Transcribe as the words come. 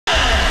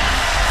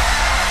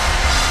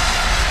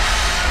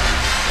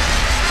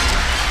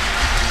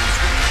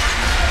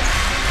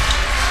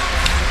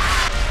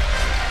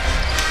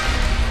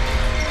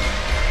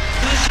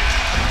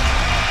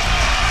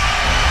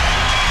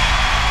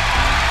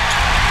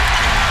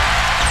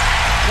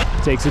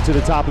Takes it to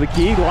the top of the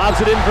key,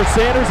 lobs it in for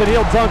Sanders, and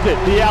he'll dunk it,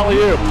 the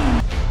alley-oop.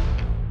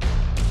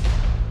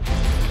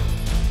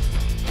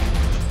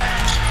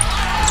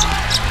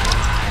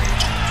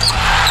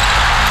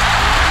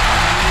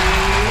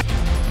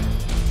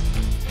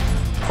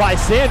 By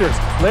Sanders.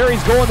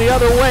 Larry's going the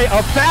other way.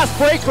 A fast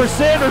break for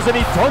Sanders, and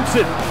he dunks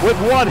it with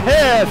one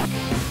hand.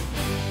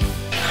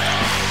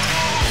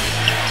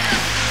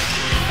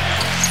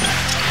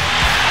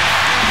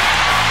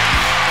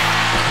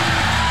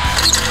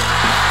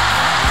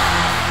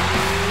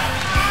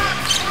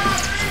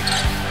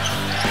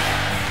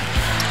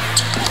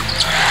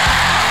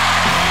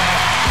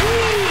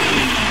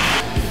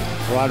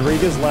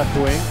 Rodriguez left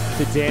wing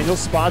to Daniels,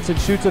 spots and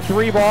shoots a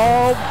three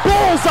ball.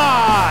 Bullseye!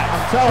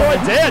 I'm telling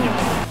you.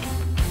 Daniels.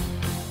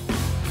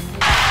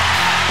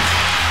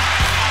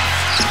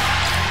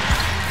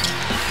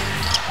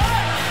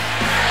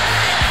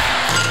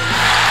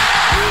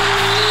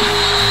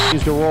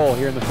 Used to roll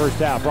here in the first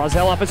half.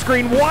 Rozelle off a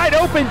screen, wide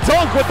open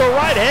dunk with the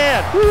right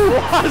hand.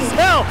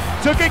 Rozelle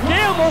took a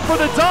gamble for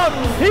the dunk.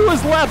 He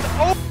was left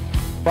open.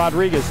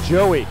 Rodriguez,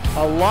 Joey,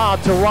 a lob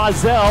to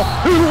Rozelle,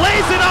 who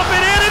lays it up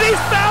and in, and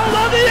he's fouled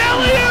on the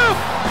alley-oop!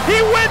 He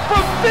went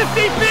from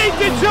 50 feet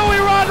to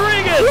Joey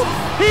Rodriguez.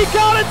 He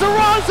got it to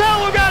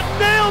Rozelle, who got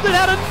nailed and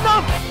had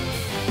enough.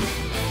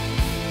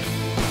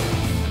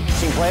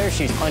 Player,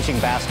 she's punching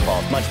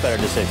basketball. Much better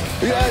decision.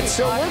 Yeah,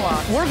 so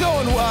we're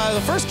going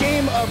the first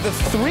game of the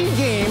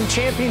 3-game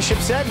championship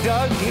set.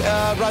 Doug,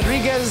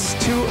 Rodriguez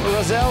to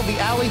Rozelle, the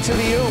alley to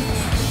the oop.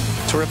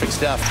 Terrific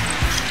stuff.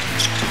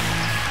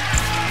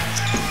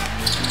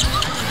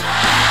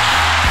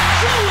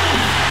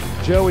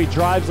 Joey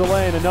drives the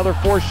lane, another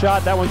forced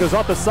shot. That one goes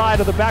off the side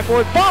of the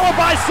backboard, followed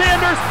by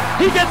Sanders.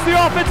 He gets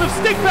the offensive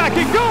stick back.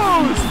 It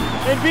goes!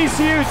 And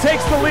VCU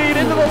takes the lead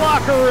into the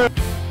locker room.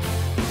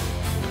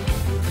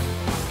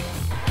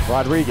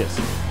 Rodriguez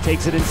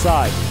takes it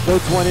inside,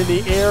 floats one in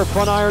the air,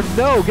 front iron,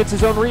 no, gets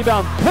his own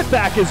rebound,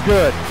 putback is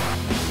good.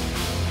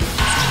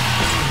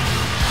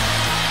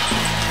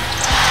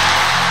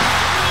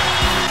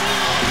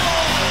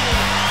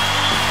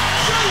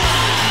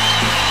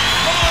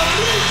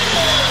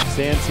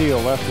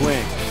 Santil left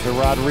wing to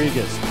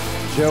Rodriguez.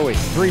 Joey,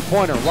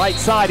 three-pointer, right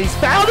side, he's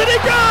fouled and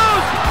it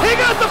goes! He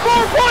got the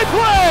 4-point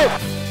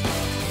play!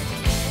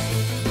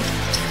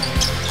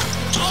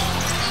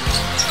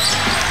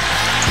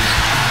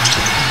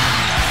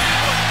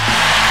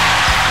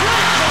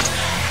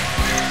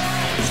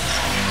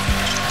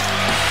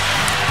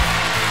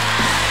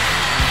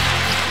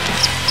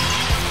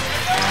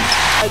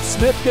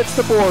 Smith gets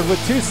the board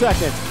with 2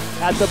 seconds.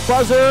 At the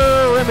buzzer,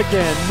 rim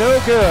again, no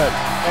good.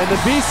 And the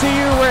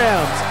VCU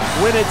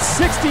Rams win it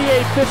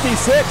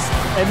 68-56,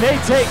 and they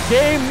take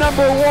game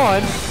number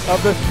 1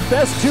 of the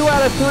best 2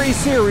 out of 3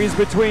 series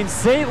between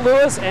St.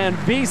 Louis and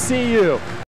VCU.